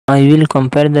I will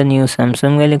compare the new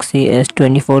Samsung Galaxy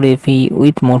S24 FE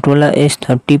with Motorola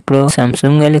S30 Pro.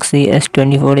 Samsung Galaxy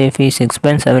S24 FE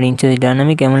 6.7 inches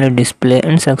dynamic AMOLED display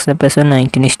and success ratio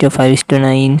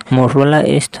 19:5:9. Motorola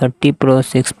S30 Pro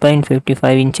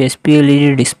 6.55 inches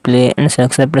PLED display and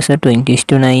success ratio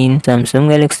 20:9. Samsung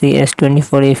Galaxy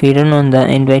S24 FE run on the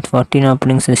Android 14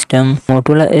 operating system.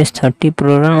 Motorola S30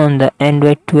 Pro run on the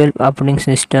Android 12 operating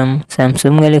system.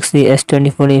 Samsung Galaxy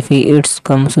S24 FE it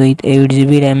comes with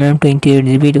 8GB RAM and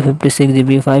 28GB to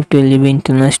 56GB 512GB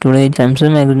internal storage.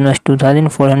 Samsung Exynos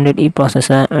 2400E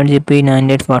processor and GPU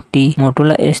 940.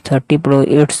 Motorola S30 Pro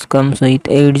it comes with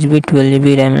 8GB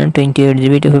 12GB RAM and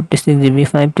 28GB to 56GB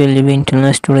 512GB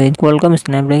internal storage. Qualcomm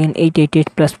Snapdragon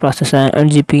 888 Plus processor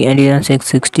and GPU Adreno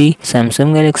 660.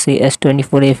 Samsung Galaxy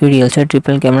S24 FE real set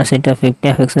triple camera setup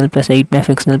 50MP plus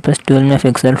 8MP plus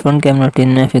 12MP front camera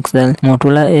 10MP.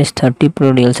 Motorola S30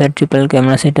 Pro real set triple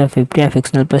camera setup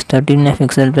 50MP plus 13MP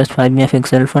plus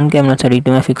 5MP front camera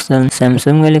 32MP.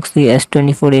 Samsung Galaxy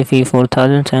S24 FE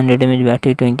 4700 mAh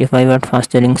battery 25W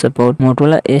fast charging support.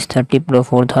 Motorola S30 Pro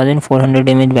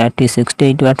 4400 mAh battery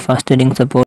 68W fast charging support.